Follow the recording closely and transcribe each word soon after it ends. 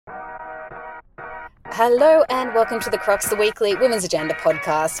Hello and welcome to the Crux, the weekly Women's Agenda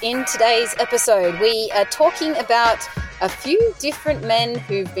podcast. In today's episode, we are talking about a few different men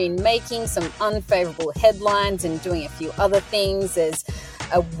who've been making some unfavourable headlines and doing a few other things. There's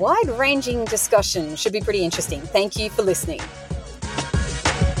a wide-ranging discussion. Should be pretty interesting. Thank you for listening.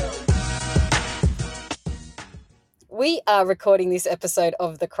 We are recording this episode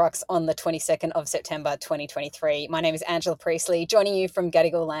of The Crux on the 22nd of September 2023. My name is Angela Priestley, joining you from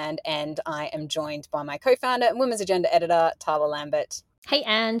Gadigal Land, and I am joined by my co-founder and Women's Agenda editor, Tyler Lambert. Hey,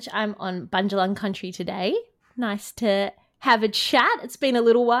 Ange. I'm on Bundjalung country today. Nice to have a chat. It's been a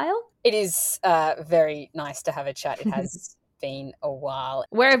little while. It is very nice to have a chat. It has been a while.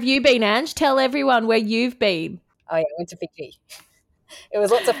 Where have you been, Ange? Tell everyone where you've been. Oh, yeah, I went to Fiji. It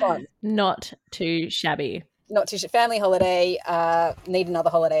was lots of fun. Not too shabby. Not too family holiday, need another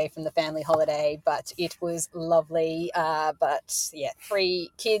holiday from the family holiday, but it was lovely. But yeah, 3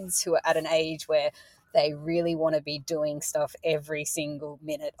 kids who are at an age where they really want to be doing stuff every single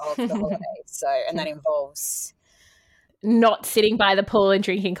minute of the holiday. So, and that involves not sitting by the pool and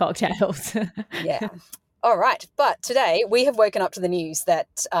drinking cocktails. Yeah. All right. But today we have woken up to the news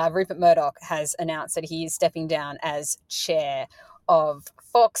that Rupert Murdoch has announced that he is stepping down as chair of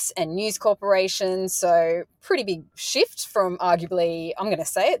Fox and News Corporation. So pretty big shift from arguably, I'm going to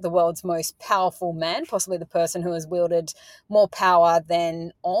say it, the world's most powerful man, possibly the person who has wielded more power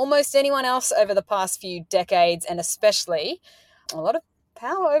than almost anyone else over the past few decades, and especially a lot of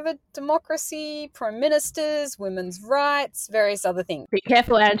power over democracy, prime ministers, women's rights, various other things. Be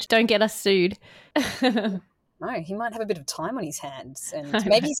careful, Ange. Don't get us sued. No, he might have a bit of time on his hands, and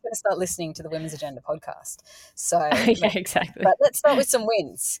maybe he's going to start listening to the Women's Agenda podcast. So yeah, exactly. But let's start with some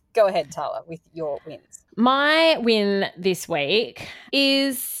wins. Go ahead, Tyler, with your wins. My win this week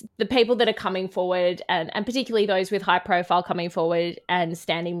is the people that are coming forward, and particularly those with high profile coming forward and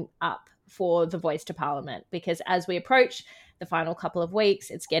standing up for the voice to Parliament, because as we approach the final couple of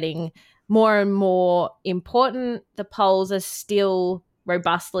weeks, it's getting more and more important. The polls are still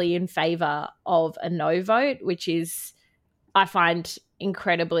robustly in favour of a no vote, which is, I find,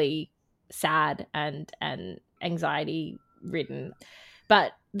 incredibly sad and anxiety ridden.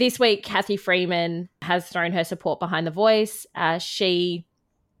 But this week, Cathy Freeman has thrown her support behind the voice. She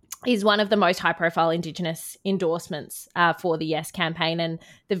is one of the most high profile Indigenous endorsements for the Yes campaign, and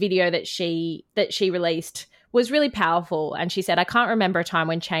the video that she released was really powerful. And she said, "I can't remember a time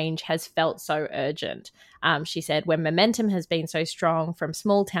when change has felt so urgent." She said, "When momentum has been so strong from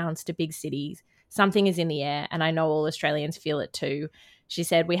small towns to big cities, something is in the air, and I know all Australians feel it too." She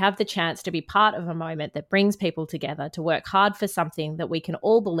said, "We have the chance to be part of a moment that brings people together, to work hard for something that we can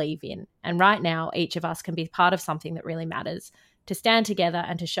all believe in. And right now, each of us can be part of something that really matters, to stand together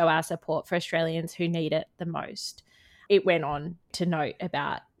and to show our support for Australians who need it the most." It went on to note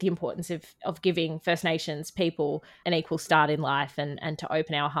about the importance of giving First Nations people an equal start in life and to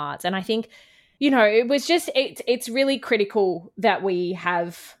open our hearts. And I think, it was just, it's really critical that we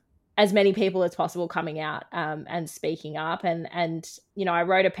have as many people as possible coming out and speaking up. And I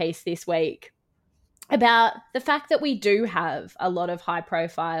wrote a piece this week about the fact that we do have a lot of high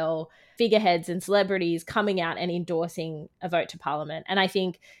profile figureheads and celebrities coming out and endorsing a vote to Parliament. And I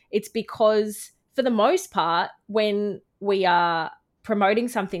think it's because, for the most part, when we are promoting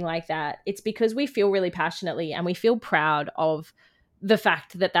something like that, it's because we feel really passionately and we feel proud of the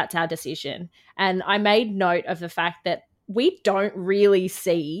fact that that's our decision. And I made note of the fact that we don't really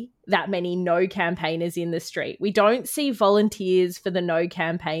see that many no campaigners in the street. We don't see volunteers for the no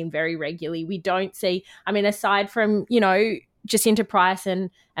campaign very regularly. We don't see, aside from, Jacinta Price and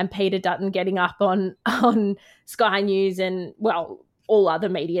Peter Dutton getting up on Sky News and, well, all other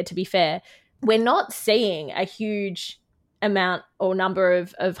media, to be fair, we're not seeing a huge amount or number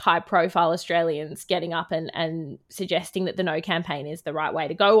of high-profile Australians getting up and suggesting that the no campaign is the right way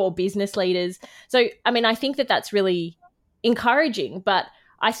to go, or business leaders. So, I think that that's really encouraging, but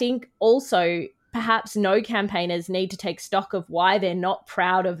I think also perhaps no campaigners need to take stock of why they're not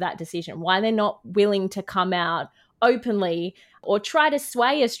proud of that decision, why they're not willing to come out openly or try to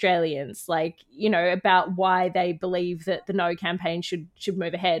sway Australians, about why they believe that the no campaign should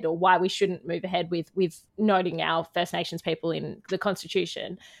move ahead, or why we shouldn't move ahead with noting our First Nations people in the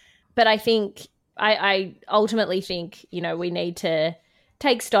Constitution. But I think, I ultimately think, we need to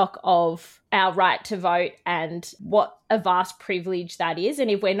take stock of our right to vote and what a vast privilege that is. And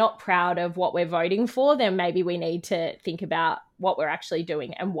if we're not proud of what we're voting for, then maybe we need to think about what we're actually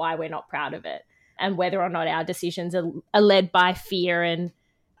doing and why we're not proud of it, and whether or not our decisions are led by fear and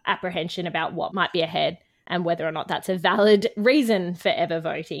apprehension about what might be ahead, and whether or not that's a valid reason for ever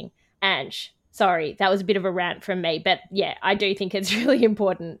voting. Ange, Sorry, that was a bit of a rant from me. But yeah, I do think it's really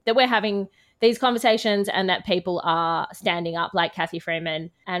important that we're having these conversations and that people are standing up like Kathy Freeman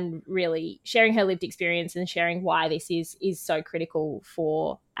and really sharing her lived experience and sharing why this is so critical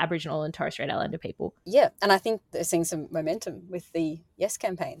for Aboriginal and Torres Strait Islander people. Yeah, and I think they're seeing some momentum with the Yes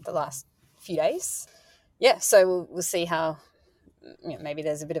campaign the last few days. Yeah, so we'll see how maybe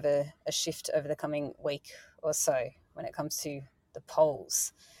there's a bit of a shift over the coming week or so when it comes to the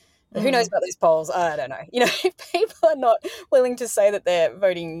polls. But who knows about those polls? I don't know. If people are not willing to say that they're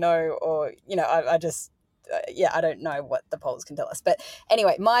voting no, or, I just, I don't know what the polls can tell us. But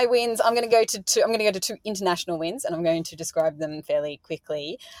anyway, my wins, I'm going to go to two international wins, and I'm going to describe them fairly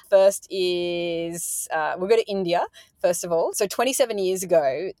quickly. First is, we'll go to India, first of all. So 27 years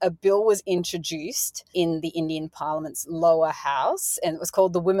ago, a bill was introduced in the Indian Parliament's lower house, and it was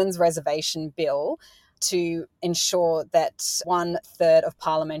called the Women's Reservation Bill, to ensure that 1/3 of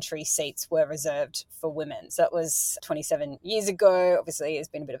parliamentary seats were reserved for women. So that was 27 years ago. Obviously, it's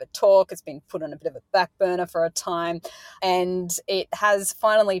been a bit of a talk. It's been put on a bit of a back burner for a time, and it has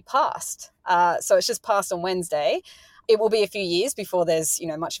finally passed. So it's just passed on Wednesday. It will be a few years before there's,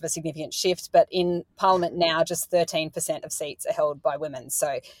 much of a significant shift, but in Parliament now, just 13% of seats are held by women.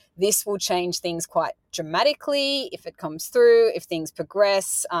 So this will change things quite dramatically if it comes through, if things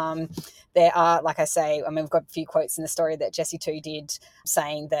progress. There are, like I say, we've got a few quotes in the story that Jessie too did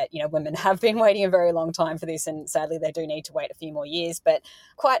saying that, women have been waiting a very long time for this, and sadly they do need to wait a few more years, but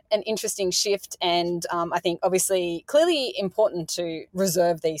quite an interesting shift. And I think obviously clearly important to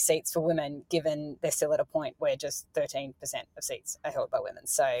reserve these seats for women, given they're still at a point where just 13% of seats are held by women.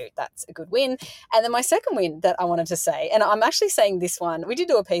 So that's a good win. And then my second win that I wanted to say, and I'm actually saying this one, we did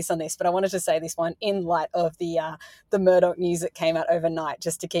do a piece on this, but I wanted to say this one in light of the Murdoch news that came out overnight,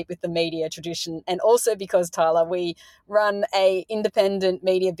 just to keep with the media tradition, and also because, Tyler, we run a independent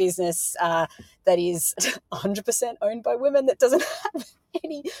media business that is 100% owned by women, that doesn't have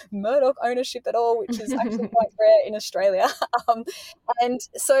any Murdoch ownership at all, which is actually quite rare in Australia. And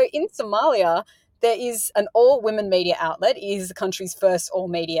so in Somalia, there is an all-women media outlet. It is the country's first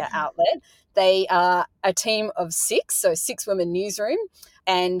all-media outlet. They are a team of 6, so 6-women newsroom,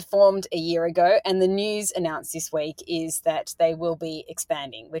 and formed a year ago. And the news announced this week is that they will be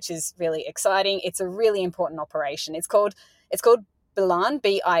expanding, which is really exciting. It's a really important operation. It's called Bilan,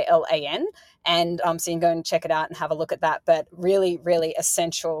 Bilan, and so you can go and check it out and have a look at that. But really, really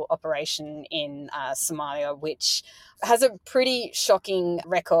essential operation in Somalia, which has a pretty shocking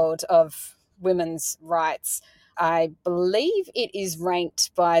record of women's rights. I believe it is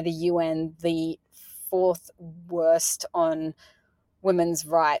ranked by the UN the 4th worst on women's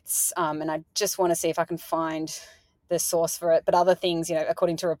rights, and I just want to see if I can find the source for it. But other things,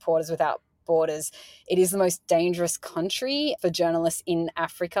 according to Reporters Without Borders, it is the most dangerous country for journalists in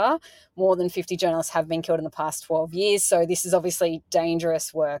Africa. More than 50 journalists have been killed in the past 12 years. So this is obviously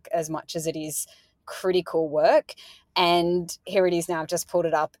dangerous work as much as it is critical work. And here it is now. I've just pulled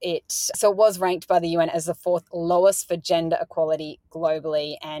it up. So it was ranked by the UN as the 4th lowest for gender equality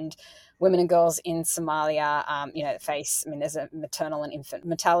globally, and women and girls in Somalia, face, there's a maternal and infant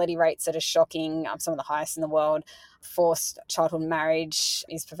mortality rates that are shocking, some of the highest in the world. Forced childhood marriage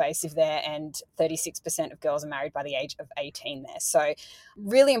is pervasive there, and 36% of girls are married by the age of 18 there. So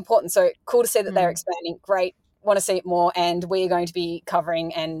really important. So cool to see that they're expanding. Great. Want to see it more, and we are going to be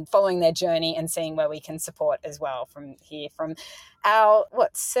covering and following their journey and seeing where we can support as well from our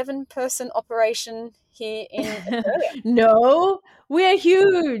 7-person operation here in Australia. No, we're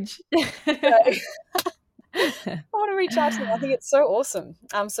huge. I want to reach out to them. I think it's so awesome.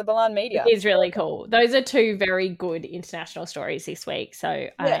 So Bilan Media. It is really cool. Those are 2 very good international stories this week. So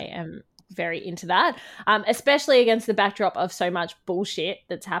yeah. I am very into that, especially against the backdrop of so much bullshit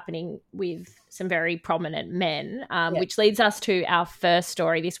that's happening with some very prominent men, which leads us to our first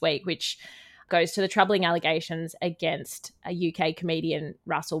story this week, which goes to the troubling allegations against a UK comedian,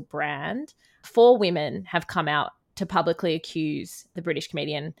 Russell Brand. 4 women have come out to publicly accuse the British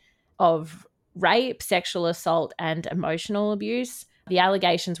comedian of rape, sexual assault, and emotional abuse. The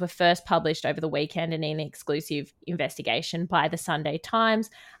allegations were first published over the weekend in an exclusive investigation by the Sunday Times.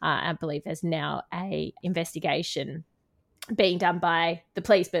 I believe there's now a investigation being done by the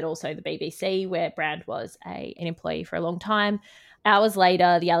police, but also the BBC, where Brand was an employee for a long time. Hours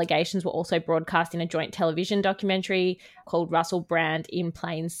later, the allegations were also broadcast in a joint television documentary called Russell Brand in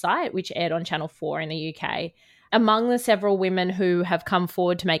Plain Sight, which aired on Channel 4 in the UK. Among the several women who have come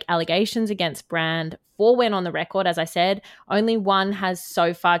forward to make allegations against Brand, 4 went on the record, as I said. Only one has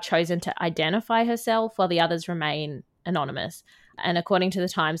so far chosen to identify herself, while the others remain anonymous. And according to the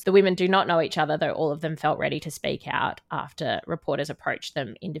Times, the women do not know each other, though all of them felt ready to speak out after reporters approached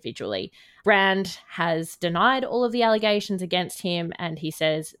them individually. Brand has denied all of the allegations against him, and he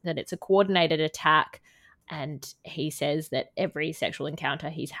says that it's a coordinated attack. And he says that every sexual encounter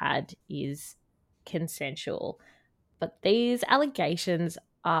he's had is consensual. But these allegations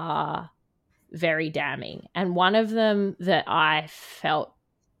are very damning. And one of them that I felt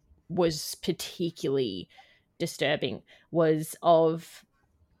was particularly disturbing was of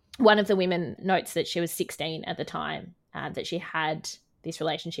one of the women notes that she was 16 at the time, that she had this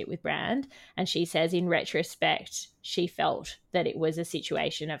relationship with Brand. And she says in retrospect, she felt that it was a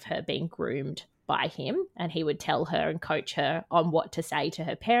situation of her being groomed by him, and he would tell her and coach her on what to say to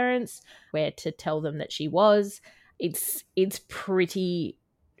her parents, where to tell them that she was. It's pretty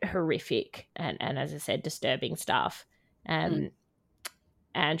horrific and as I said, disturbing stuff. And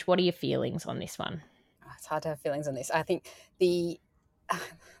what are your feelings on this one? It's hard to have feelings on this. I think the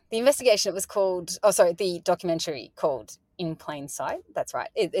investigation, it was called, the documentary called In Plain Sight. That's right.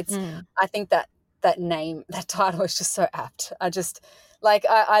 I think that name, that title is just so apt.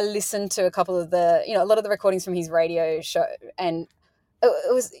 I listened to a couple of a lot of the recordings from his radio show, and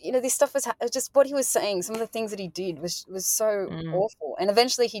it was, this stuff was just what he was saying. Some of the things that he did was so awful. And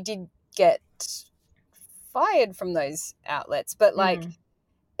eventually he did get fired from those outlets, but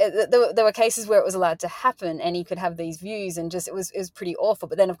there were cases where it was allowed to happen and he could have these views, and just it was pretty awful.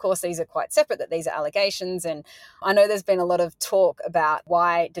 But then, of course, these are quite separate, that these are allegations. And I know there's been a lot of talk about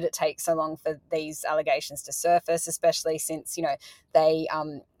why did it take so long for these allegations to surface, especially since,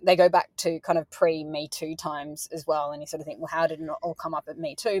 they go back to kind of pre-Me Too times as well. And you sort of think, well, how did it not all come up at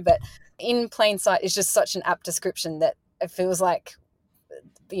Me Too? But In Plain Sight is just such an apt description that it feels like,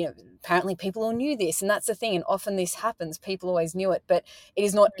 apparently people all knew this, and that's the thing. And often this happens, people always knew it, but it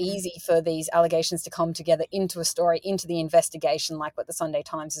is not easy for these allegations to come together into a story, into the investigation, like what the Sunday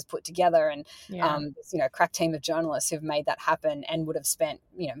Times has put together. And, crack team of journalists who've made that happen and would have spent,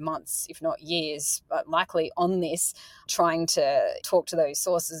 months, if not years, likely on this, trying to talk to those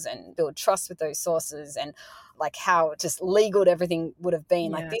sources and build trust with those sources, and like how just legal everything would have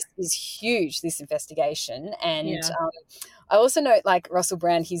been. Like, this is huge, this investigation. And I also note, like, Russell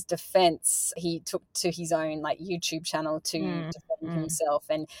Brand, his defense, he took to his own like YouTube channel to defend himself,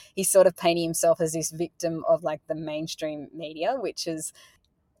 and he's sort of painting himself as this victim of like the mainstream media, which is,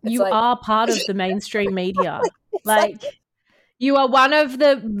 you are part of the mainstream media. You are one of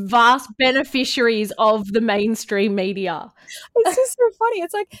the vast beneficiaries of the mainstream media. It's just so funny.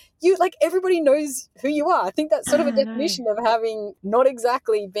 It's like everybody knows who you are. I think that's sort of a definition of having, not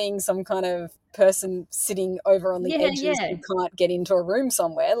exactly being some kind of person sitting over on the edges who can't get into a room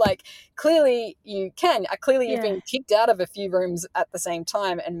somewhere. Like, clearly you can. Clearly you've been kicked out of a few rooms at the same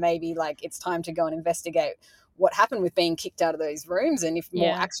time, and maybe like it's time to go and investigate what happened with being kicked out of those rooms, and if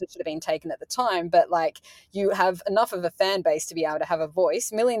more action should have been taken at the time. But like, you have enough of a fan base to be able to have a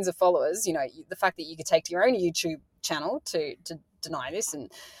voice, millions of followers, the fact that you could take to your own YouTube channel to deny this.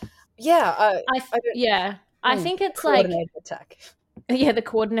 And I think it's coordinated attack. The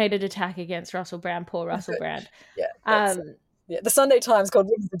coordinated attack against Russell Brand, poor Russell Brand. The Sunday Times called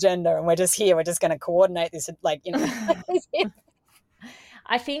Women's Agenda, and we're just going to coordinate this,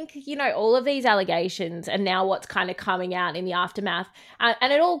 I think, all of these allegations and now what's kind of coming out in the aftermath,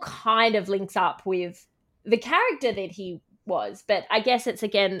 and it all kind of links up with the character that he was. But I guess it's,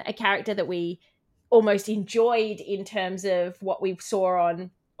 again, a character that we almost enjoyed in terms of what we saw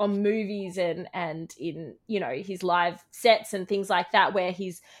on movies and in, his live sets and things like that, where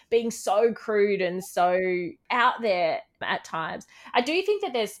he's being so crude and so out there at times. I do think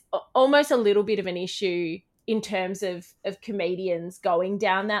that there's almost a little bit of an issue in terms of comedians going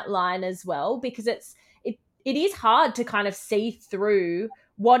down that line as well, because it is hard to kind of see through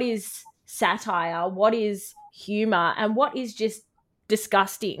what is satire, what is humor, and what is just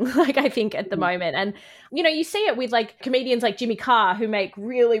disgusting, like, I think at the moment. And you see it with like comedians like Jimmy Carr, who make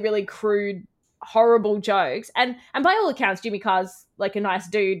really, really crude, horrible jokes, and by all accounts Jimmy Carr's like a nice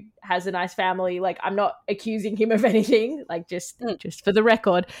dude, has a nice family. Like, I'm not accusing him of anything, like just for the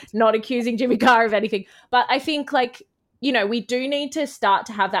record, not accusing Jimmy Carr of anything. But I think, like, we do need to start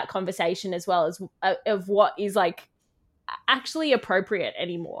to have that conversation as well, as of what is like actually appropriate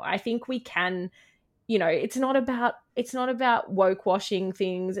anymore. I think we can, it's not about woke washing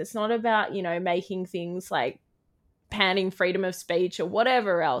things. It's not about, making things like panning freedom of speech or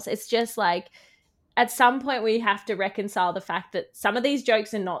whatever else. It's just like, at some point we have to reconcile the fact that some of these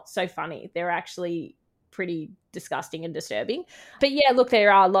jokes are not so funny. They're actually pretty disgusting and disturbing. But yeah, look,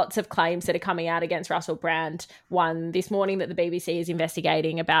 there are lots of claims that are coming out against Russell Brand. One this morning that the BBC is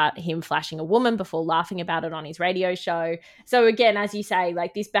investigating about him flashing a woman before laughing about it on his radio show. So again, as you say,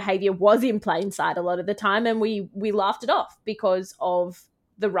 like, this behavior was in plain sight a lot of the time, and we laughed it off because of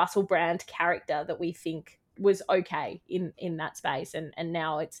the Russell Brand character that we think was okay in that space. And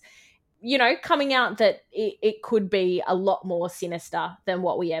now it's, you know, coming out that it could be a lot more sinister than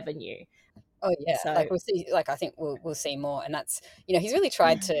what we ever knew. Oh yeah, So like we'll see. Like I think we'll see more, and that's, you know, he's really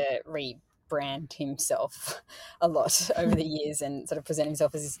tried to rebrand himself a lot over the years and sort of present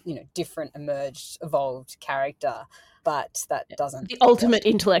himself as this, you know, different, evolved character. But that doesn't the ultimate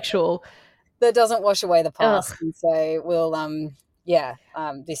intellectual. That doesn't wash away the past, Ugh. and so we'll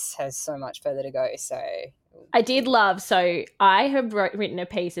this has so much further to go. So I did love, so I have written a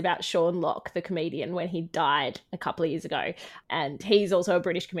piece about Sean Locke, the comedian, when he died a couple of years ago. And he's also a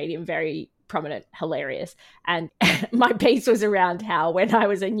British comedian, very prominent, hilarious. And my piece was around how when I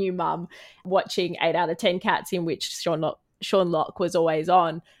was a new mum, watching 8 out of 10 Cats, in which Sean Locke was always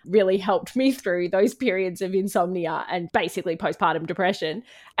on, really helped me through those periods of insomnia and basically postpartum depression.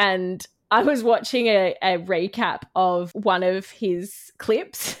 And I was watching a recap of one of his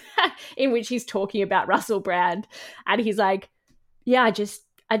clips in which he's talking about Russell Brand, and he's like, yeah, I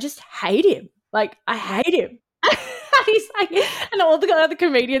just hate him. Like, I hate him. And he's like, and all the other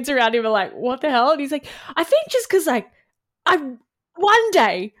comedians around him are like, what the hell? And he's like, I think just because, like, one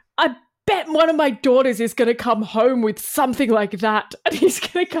day I bet one of my daughters is going to come home with something like that, and she's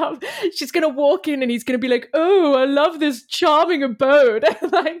going to walk in and he's going to be like, oh, I love this charming abode.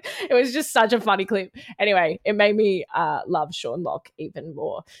 Like, it was just such a funny clip. Anyway, it made me love Sean Locke even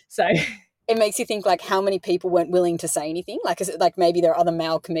more. So it makes you think, like, how many people weren't willing to say anything. Like, is it like maybe there are other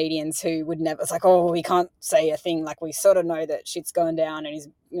male comedians who would never, it's like, oh, we can't say a thing. Like, we sort of know that shit's going down and he's,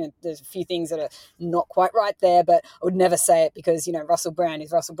 you know, there's a few things that are not quite right there, but I would never say it because, you know, Russell Brand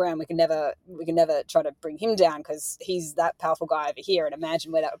is Russell Brand. We can never try to bring him down because he's that powerful guy over here, and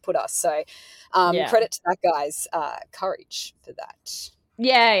imagine where that would put us. So credit to that guy's courage for that.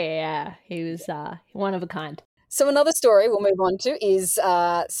 Yeah. He was one of a kind. So another story we'll move on to is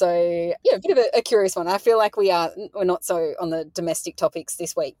a bit of a curious one. I feel like we're not so on the domestic topics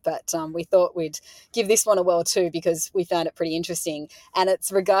this week, but we thought we'd give this one a whirl too because we found it pretty interesting. And it's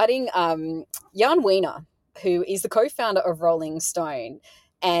regarding Jan Wiener, who is the co-founder of Rolling Stone,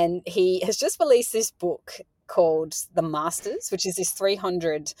 and he has just released this book called The Masters, which is this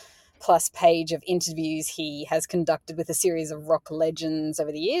 300 plus page of interviews he has conducted with a series of rock legends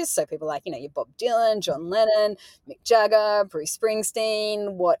over the years. So people like, you know, your Bob Dylan, John Lennon, Mick Jagger, Bruce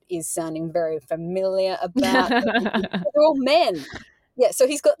Springsteen, what is sounding very familiar about. They're all men. Yeah, so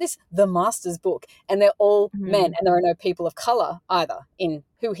he's got this The Masters book, and they're all men, and there are no people of colour either in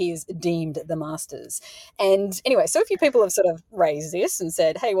who he has deemed the Masters. And anyway, so a few people have sort of raised this and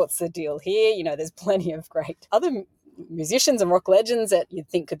said, hey, what's the deal here? You know, there's plenty of great other musicians and rock legends that you'd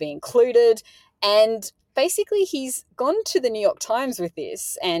think could be included. And basically he's gone to the New York Times with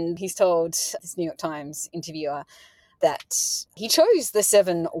this, and he's told this New York Times interviewer that he chose the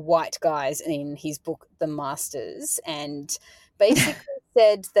 7 white guys in his book, The Masters, and basically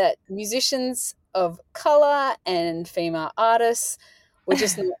said that musicians of colour and female artists were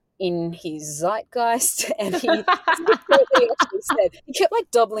just not in his zeitgeist. And he actually said, he kept like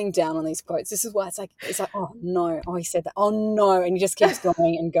doubling down on these quotes. This is why it's like, oh no, oh he said that, oh no, and he just keeps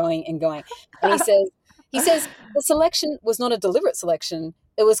going and going and going. And he says the selection was not a deliberate selection.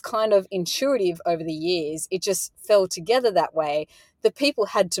 It was kind of intuitive over the years. It just fell together that way. The people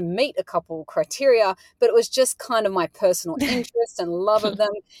had to meet a couple criteria, but it was just kind of my personal interest and love of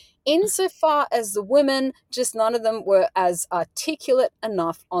them. Insofar as the women, just none of them were as articulate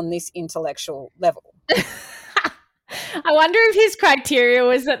enough on this intellectual level. I wonder if his criteria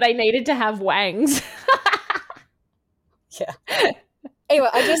was that they needed to have wangs. Yeah. Anyway,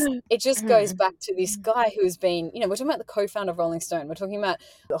 it just goes back to this guy who has been, you know, we're talking about the co-founder of Rolling Stone. We're talking about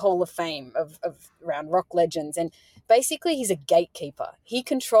the Hall of Fame of around rock legends. And basically he's a gatekeeper. He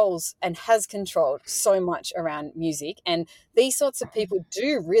controls and has controlled so much around music. And these sorts of people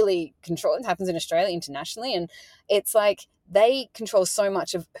do really control. It happens in Australia, internationally. And it's like they control so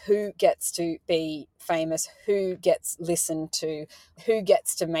much of who gets to be famous, who gets listened to, who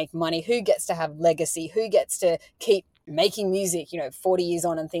gets to make money, who gets to have legacy, who gets to keep making music, you know, 40 years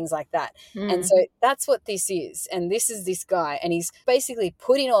on and things like that. And so that's what this is. And this is this guy, and he's basically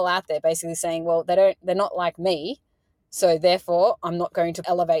putting all out there, basically saying, well, they're not like me, so therefore I'm not going to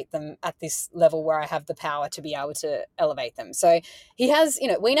elevate them at this level where I have the power to be able to elevate them. So he has, you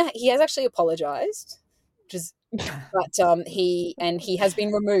know, he has actually apologized, but he has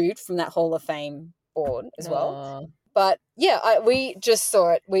been removed from that Hall of Fame board as well. Oh. But yeah, we just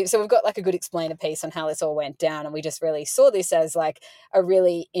saw it. So we've got like a good explainer piece on how this all went down, and we just really saw this as like a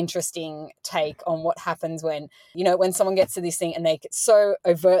really interesting take on what happens when, you know, when someone gets to this thing and they so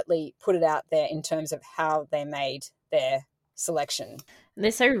overtly put it out there in terms of how they made their selection. And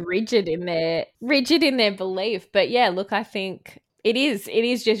they're so rigid in their belief. But yeah, look, I think it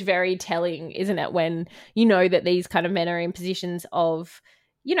is just very telling, isn't it, when you know that these kind of men are in positions of,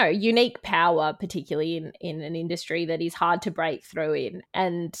 you know, unique power, particularly in an industry that is hard to break through in.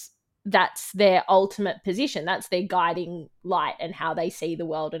 And that's their ultimate position. That's their guiding light and how they see the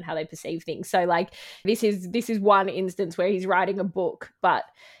world and how they perceive things. So like this is one instance where he's writing a book, but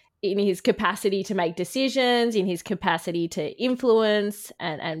in his capacity to make decisions, in his capacity to influence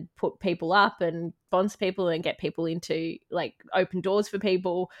and put people up and bonds people and get people into, like, open doors for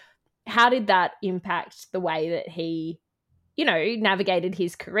people, how did that impact the way that he, you know, navigated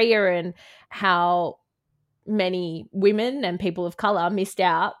his career, and how many women and people of color missed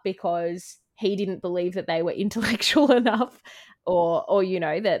out because he didn't believe that they were intellectual enough, or you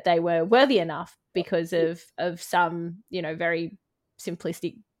know, that they were worthy enough because of some, you know, very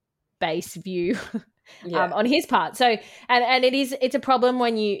simplistic base view on his part. So and it's a problem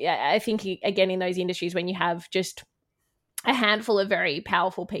when you, I think, again, in those industries when you have just a handful of very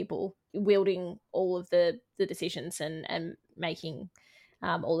powerful people wielding all of the decisions and making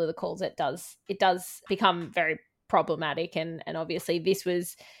all of the calls. It does become very problematic, and obviously this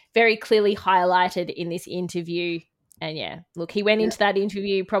was very clearly highlighted in this interview. And yeah, look, he went into that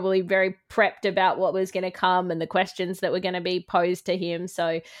interview probably very prepped about what was going to come and the questions that were going to be posed to him.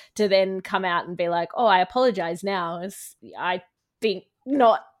 So to then come out and be like, oh, I apologize now, is, I think,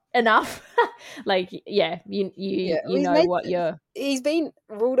 not enough. Like, yeah, you know what you're... He's been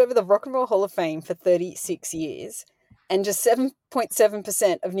ruled over the Rock and Roll Hall of Fame for 36 years, and just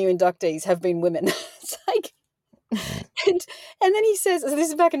 7.7% of new inductees have been women. It's like... And then he says, so this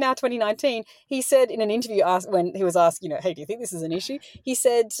is back in now 2019, he said in an interview, when he was asked, you know, hey, do you think this is an issue? He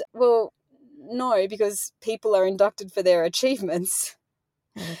said, well, no, because people are inducted for their achievements.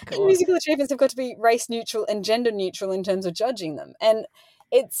 Oh, and musical achievements have got to be race neutral and gender neutral in terms of judging them. And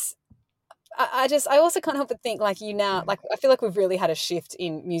it's... I also can't help but think, like, you now, like, I feel like we've really had a shift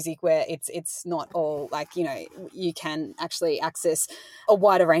in music where it's not all, like, you know, you can actually access a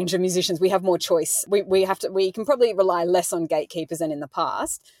wider range of musicians. We have more choice. We can probably rely less on gatekeepers than in the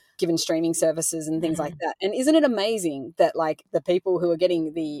past, given streaming services and things like that. And isn't it amazing that, like, the people who are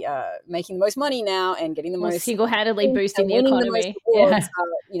getting the making the most money now and getting the most single-handedly boosting the winning economy, the most awards are,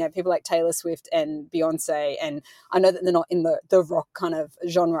 you know, people like Taylor Swift and Beyonce. And I know that they're not in the rock kind of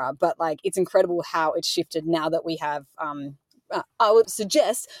genre, but like, it's incredible how it's shifted now that we have I would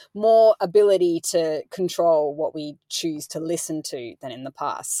suggest more ability to control what we choose to listen to than in the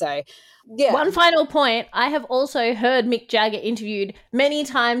past. So, yeah. One final point, I have also heard Mick Jagger interviewed many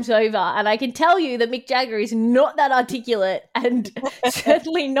times over, and I can tell you that Mick Jagger is not that articulate and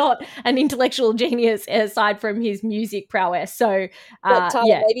certainly not an intellectual genius aside from his music prowess. So, Tyler,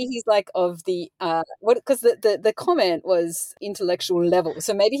 yeah. maybe he's like of the because the comment was intellectual level,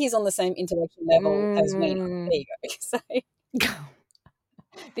 so maybe he's on the same intellectual level as me. There you go. So.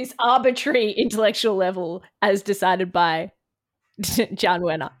 This arbitrary intellectual level as decided by John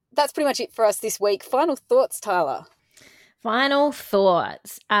Werner. That's pretty much it for us this week. Final thoughts, Tyler? Final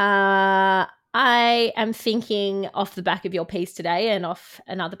thoughts. I am thinking off the back of your piece today and off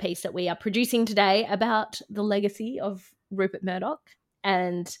another piece that we are producing today about the legacy of Rupert Murdoch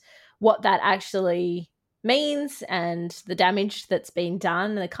and what that actually means and the damage that's been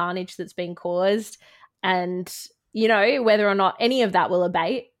done, the carnage that's been caused, and, you know, whether or not any of that will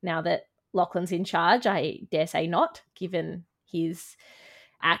abate now that Lachlan's in charge. I dare say not, given his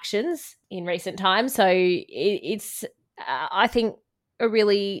actions in recent times. So it's I think,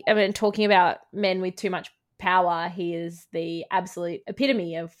 talking about men with too much power, he is the absolute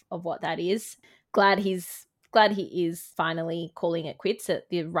epitome of what that is. Glad he is finally calling it quits at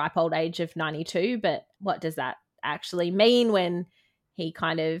the ripe old age of 92. But what does that actually mean when he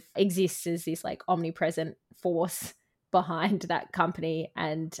kind of exists as this, like, omnipresent force behind that company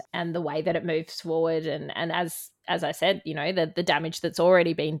and the way that it moves forward, and as I said, you know, the damage that's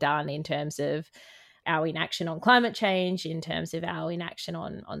already been done in terms of our inaction on climate change, in terms of our inaction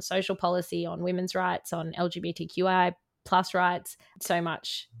on social policy, on women's rights, on LGBTQI plus rights. So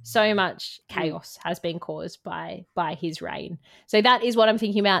much chaos has been caused by his reign. So that is what I'm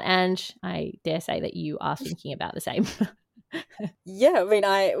thinking about, and I dare say that you are thinking about the same. Yeah, I mean,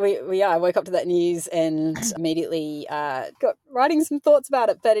 I woke up to that news and immediately got writing some thoughts about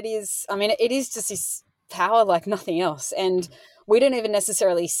it. But it is just this power like nothing else. And we don't even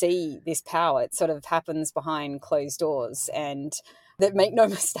necessarily see this power. It sort of happens behind closed doors, and that, make no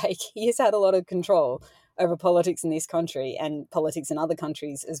mistake, he has had a lot of control over politics in this country and politics in other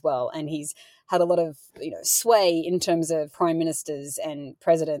countries as well. And he's had a lot of, sway in terms of prime ministers and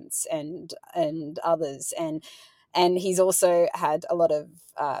presidents and others. And he's also had a lot of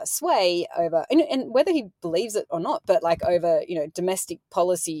sway over, and whether he believes it or not, but like over, domestic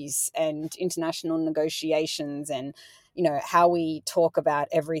policies and international negotiations, and, how we talk about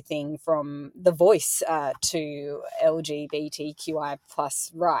everything from The Voice to LGBTQI plus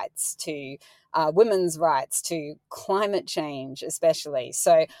rights to women's rights to climate change, especially.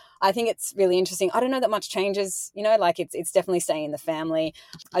 So I think it's really interesting. I don't know that much changes, like it's definitely staying in the family.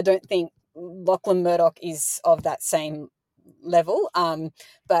 I don't think Lachlan Murdoch is of that same level, and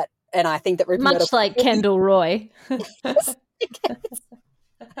I think that Rupert much Murdoch, like Kendall Roy.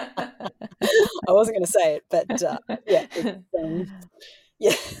 I wasn't going to say it, but yeah,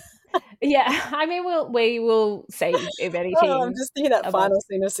 yeah. Yeah, I mean, we will see if anything. I'm just thinking that final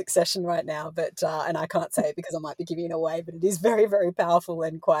scene of Succession right now, but and I can't say it because I might be giving it away, but it is very, very powerful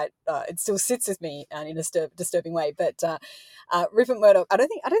and quite. It still sits with me in a disturbing way. But Rupert Murdoch, I don't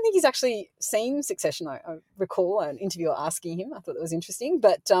think he's actually seen Succession. I recall an interviewer asking him. I thought that was interesting,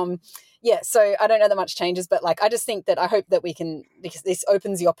 but yeah. So I don't know that much changes, but like I just think that I hope that we can, because this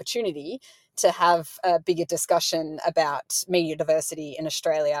opens the opportunity to have a bigger discussion about media diversity in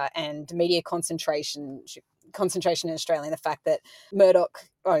Australia and media concentration in Australia, and the fact that Murdoch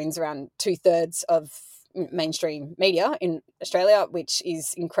owns around 2/3 of mainstream media in Australia, which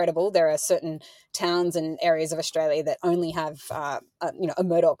is incredible. There are certain towns and areas of Australia that only have a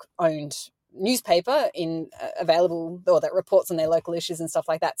Murdoch-owned newspaper available, or that reports on their local issues and stuff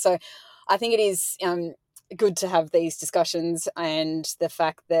like that. So I think it is good to have these discussions, and the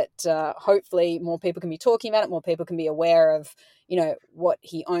fact that hopefully more people can be talking about it, more people can be aware of what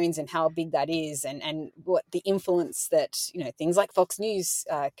he owns and how big that is, and what the influence that things like Fox News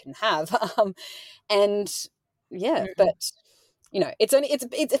can have. And yeah, but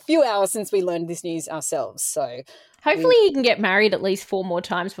it's a few hours since we learned this news ourselves, so hopefully he can get married at least 4 more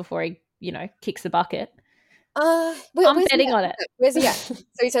times before he kicks the bucket. I'm betting on it. Where's he at? So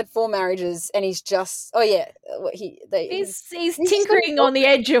he's had 4 marriages, and he's just he's tinkering on the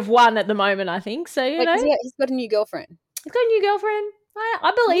edge of one at the moment, I think. So he's got a new girlfriend. He's got a new girlfriend.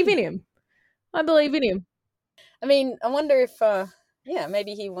 I believe in him. I believe in him. I mean, I wonder if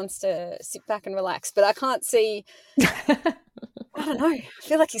maybe he wants to sit back and relax, but I can't see. I don't know. I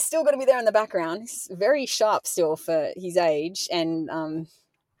feel like he's still got to be there in the background. He's very sharp still for his age, and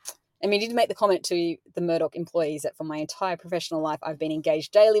I mean, he did make the comment to the Murdoch employees that for my entire professional life, I've been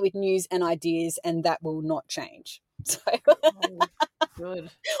engaged daily with news and ideas, and that will not change. So, good.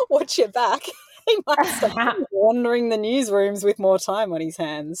 Watch your back. He might start wandering the newsrooms with more time on his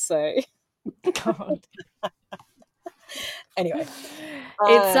hands. So, God. Anyway,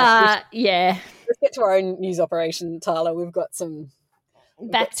 it's yeah. Let's get to our own news operation, Tyler. We've got some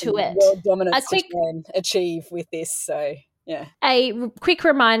back to it. World dominance to try and achieve with this. So. Yeah. A quick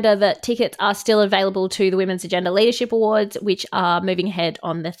reminder that tickets are still available to the Women's Agenda Leadership Awards, which are moving ahead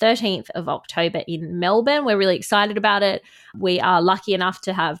on the 13th of October in Melbourne. We're really excited about it. We are lucky enough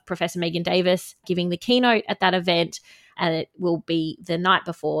to have Professor Megan Davis giving the keynote at that event, and it will be the night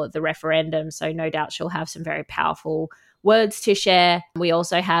before the referendum. So no doubt she'll have some very powerful words to share. We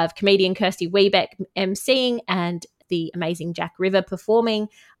also have comedian Kirsty Wiebeck emceeing and the amazing Jack River performing,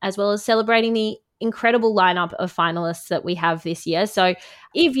 as well as celebrating the incredible lineup of finalists that we have this year. So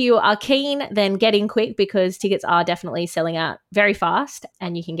if you are keen, then get in quick, because tickets are definitely selling out very fast,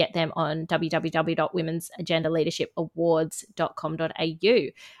 and you can get them on www.womensagendaleadershipawards.com.au.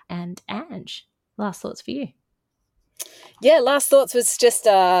 And Ange, last thoughts for you. Yeah, last thoughts was just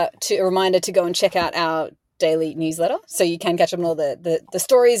a reminder to go and check out our daily newsletter, so you can catch up on all the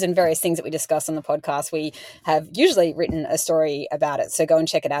stories and various things that we discuss on the podcast. We have usually written a story about it, so go and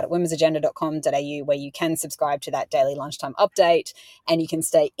check it out at womensagenda.com.au, where you can subscribe to that daily lunchtime update, and you can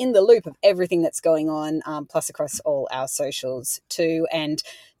stay in the loop of everything that's going on, plus across all our socials too. And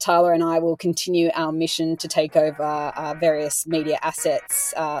Tyler and I will continue our mission to take over various media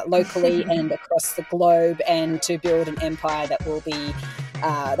assets locally and across the globe, and to build an empire that will be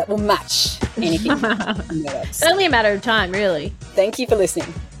that will match anything. It's only a matter of time, really. Thank you for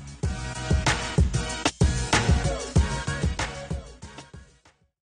listening.